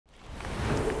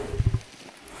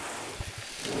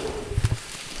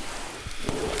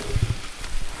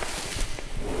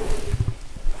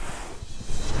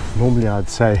Normally I'd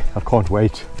say I can't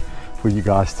wait for you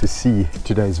guys to see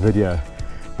today's video,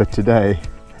 but today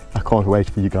I can't wait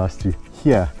for you guys to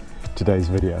hear today's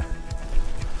video.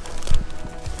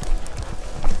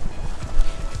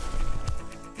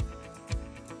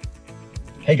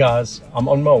 Hey guys, I'm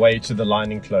on my way to the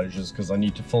lion enclosures because I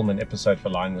need to film an episode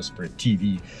for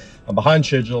LionWhispererTV. I'm behind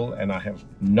schedule and I have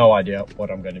no idea what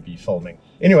I'm going to be filming.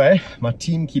 Anyway, my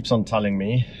team keeps on telling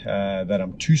me that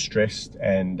I'm too stressed,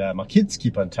 and my kids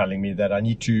keep on telling me that I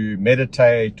need to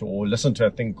meditate or listen to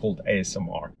a thing called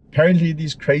ASMR. Apparently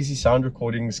these crazy sound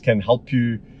recordings can help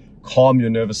you calm your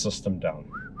nervous system down.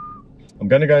 I'm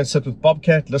going to go and sit with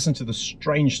Bobcat, listen to the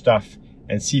strange stuff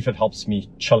and see if it helps me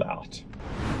chill out.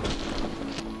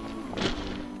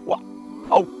 What?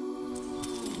 Oh!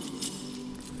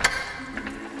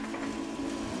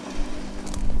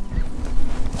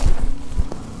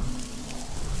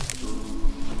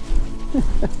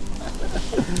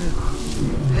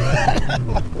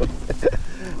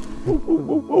 Whoa,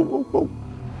 whoa, whoa, whoa, whoa.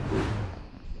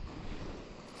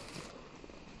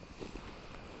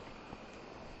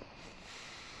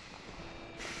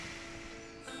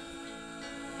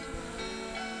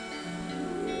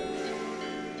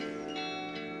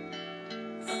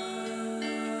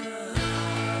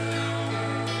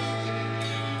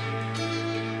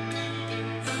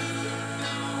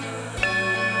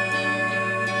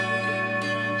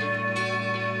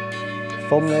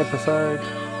 Film the episode,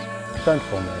 don't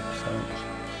film the episode.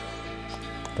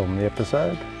 Film the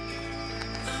episode.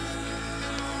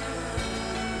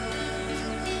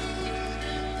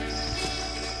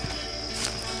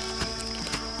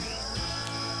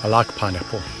 I like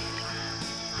pineapple.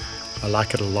 I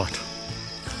like it a lot.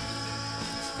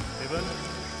 Kevin?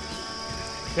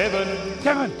 Kevin?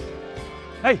 Kevin!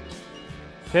 Hey!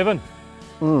 Kevin!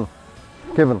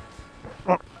 Kevin.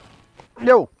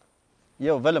 Yo!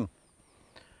 Yo, Willem.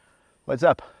 What's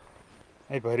up?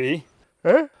 Hey buddy.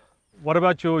 Huh? What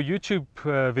about your YouTube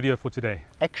video for today?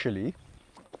 Actually,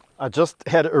 I just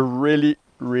had a really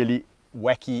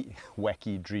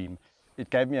wacky dream. It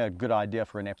gave me a good idea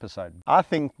for an episode. I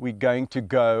think we're going to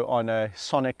go on a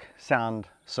sonic sound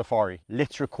safari.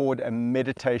 Let's record a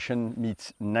meditation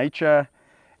meets nature,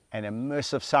 an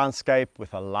immersive soundscape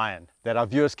with a lion that our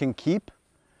viewers can keep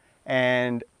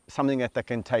and something that they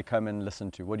can take home and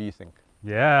listen to. What do you think?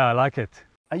 Yeah, I like it.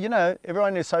 You know,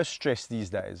 everyone is so stressed these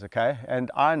days, okay?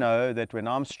 And I know that when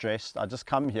I'm stressed, I just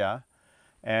come here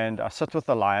and I sit with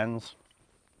the lions.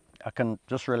 I can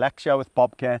just relax here with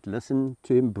Bobcat, listen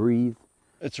to him breathe.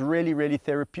 It's really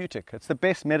therapeutic. It's the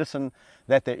best medicine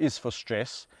that there is for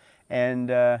stress.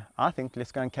 And I think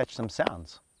let's go and catch some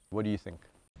sounds. What do you think?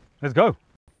 Let's go.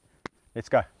 Let's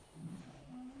go.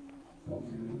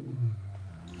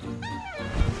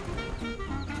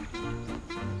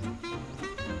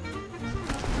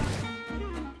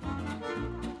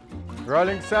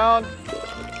 Rolling sound.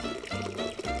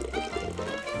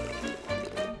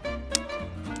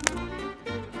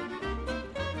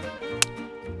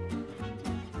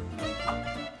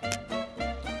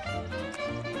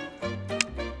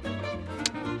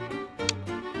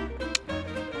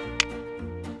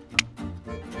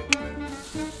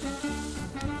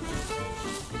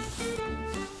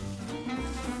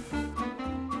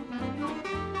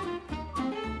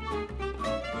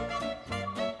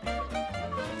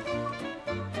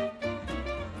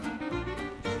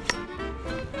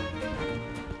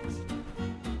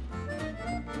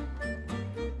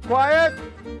 Quiet.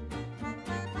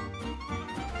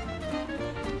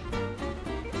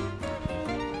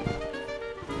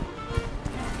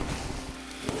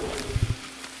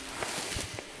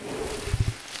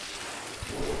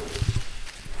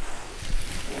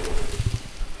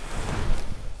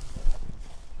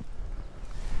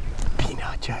 Being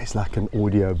out here is like an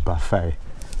audio buffet.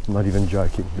 I'm not even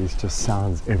joking. There's just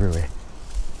sounds everywhere.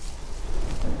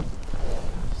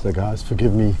 So guys,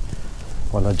 forgive me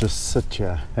while I just sit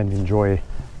here and enjoy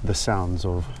the sounds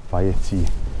of Vayeti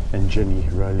and Ginny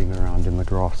rolling around in the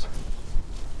grass.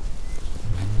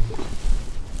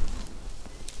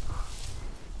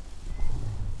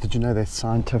 Did you know that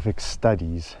scientific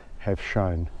studies have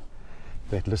shown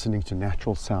that listening to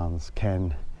natural sounds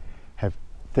can have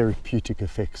therapeutic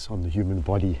effects on the human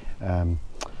body?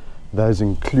 Those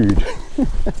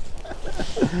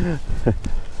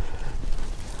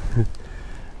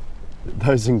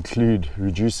include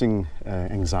reducing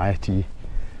anxiety,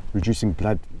 reducing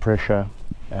blood pressure,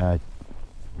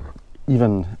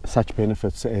 even such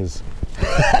benefits as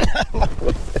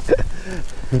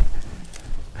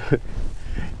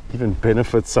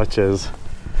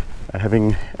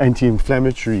having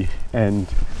anti-inflammatory and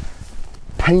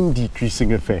pain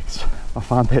decreasing effects. I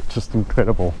find that just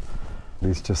incredible.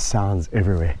 There's just sounds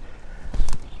everywhere.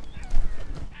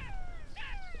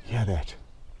 Hear that?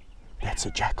 That's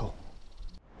a jackal.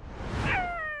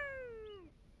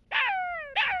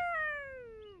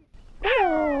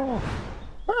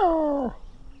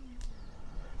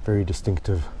 Very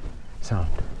distinctive sound.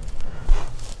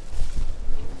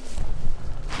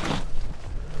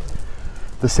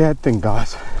 The sad thing,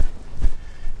 guys,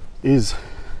 is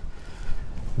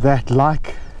that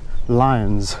like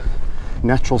lions,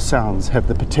 natural sounds have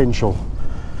the potential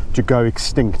to go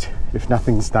extinct if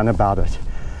nothing's done about it.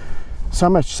 So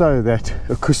much so that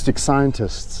acoustic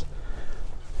scientists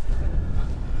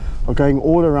are going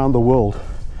all around the world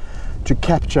to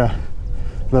capture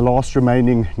the last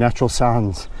remaining natural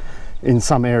sounds in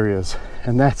some areas,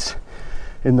 and that's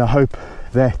in the hope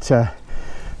that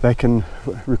they can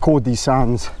record these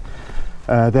sounds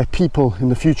that people in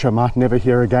the future might never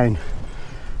hear again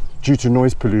due to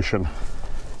noise pollution.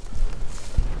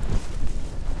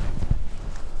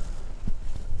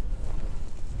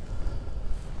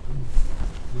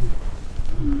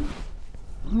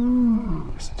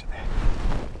 Listen to that.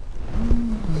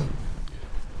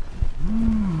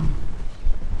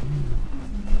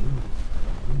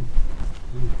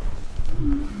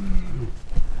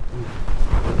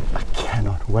 I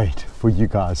cannot wait for you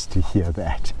guys to hear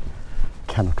that.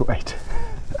 Cannot wait.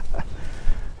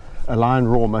 A lion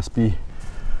roar must be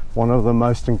one of the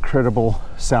most incredible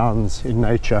sounds in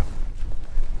nature.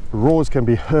 Roars can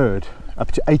be heard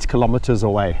up to 8 kilometers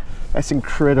away. That's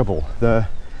incredible. The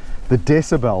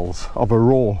decibels of a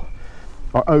roar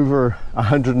are over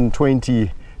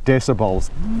 120 decibels.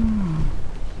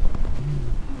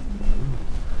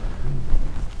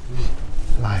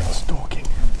 Lion stalking.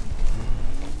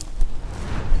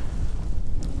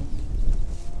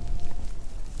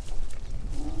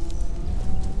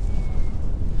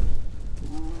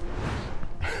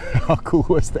 How cool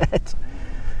was that?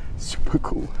 Super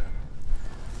cool.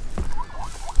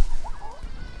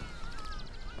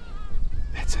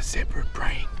 That's a zebra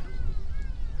brain.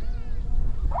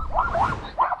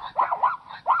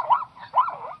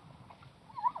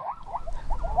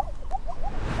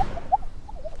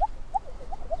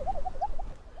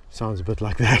 Sounds a bit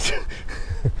like that.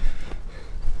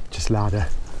 Just louder.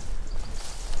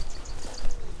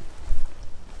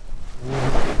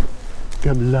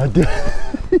 Come louder.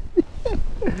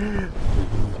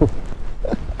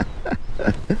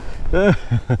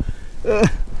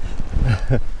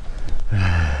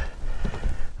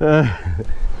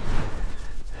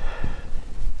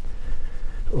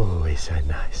 Oh, it's so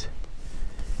nice.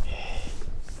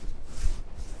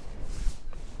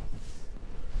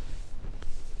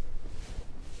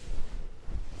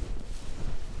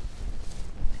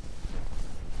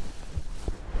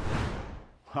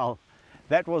 Well,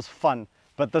 that was fun.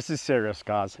 But this is serious,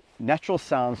 guys. Natural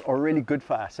sounds are really good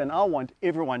for us, and I want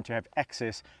everyone to have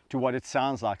access to what it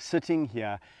sounds like sitting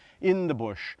here in the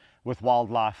bush with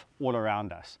wildlife all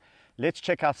around us. Let's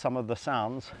check out some of the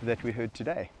sounds that we heard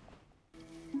today.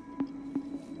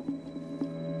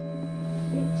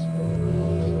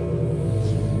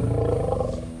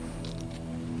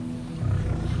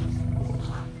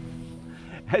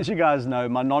 As you guys know,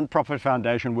 my non-profit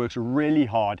foundation works really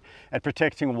hard at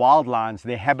protecting wild lions,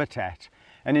 their habitat,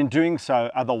 and in doing so,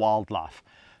 other wildlife.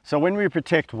 So when we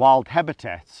protect wild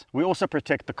habitats, we also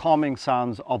protect the calming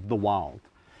sounds of the wild.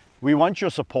 We want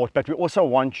your support, but we also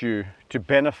want you to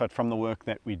benefit from the work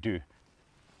that we do.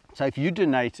 So if you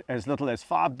donate as little as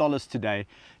 $5 today,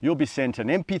 you'll be sent an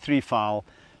MP3 file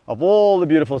of all the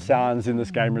beautiful sounds in this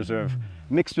game reserve,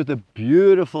 mixed with a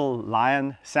beautiful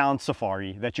lion sound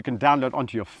safari that you can download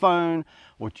onto your phone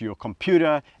or to your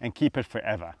computer and keep it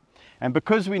forever. And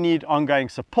because we need ongoing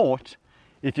support,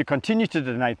 if you continue to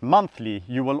donate monthly,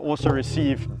 you will also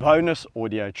receive bonus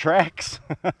audio tracks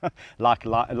like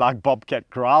bobcat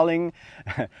growling,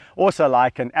 also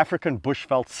like an African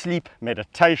bushveld sleep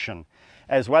meditation,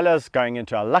 as well as going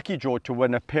into a lucky draw to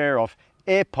win a pair of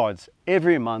AirPods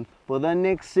every month for the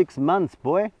next 6 months,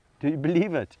 boy. Do you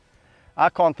believe it? I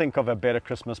can't think of a better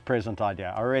Christmas present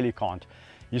idea. I really can't.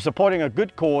 You're supporting a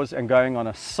good cause and going on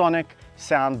a sonic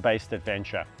sound-based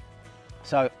adventure.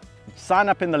 So sign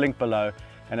up in the link below,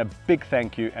 and a big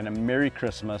thank you and a Merry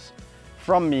Christmas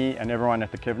from me and everyone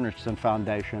at the Kevin Richardson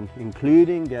Foundation,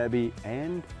 including Gabby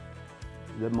and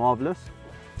the marvelous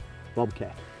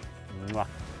Bobcat. Mwah.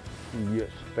 Yes,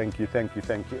 thank you, thank you,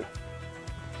 thank you.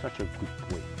 Such a good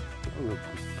boy. Oh,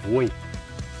 good boy.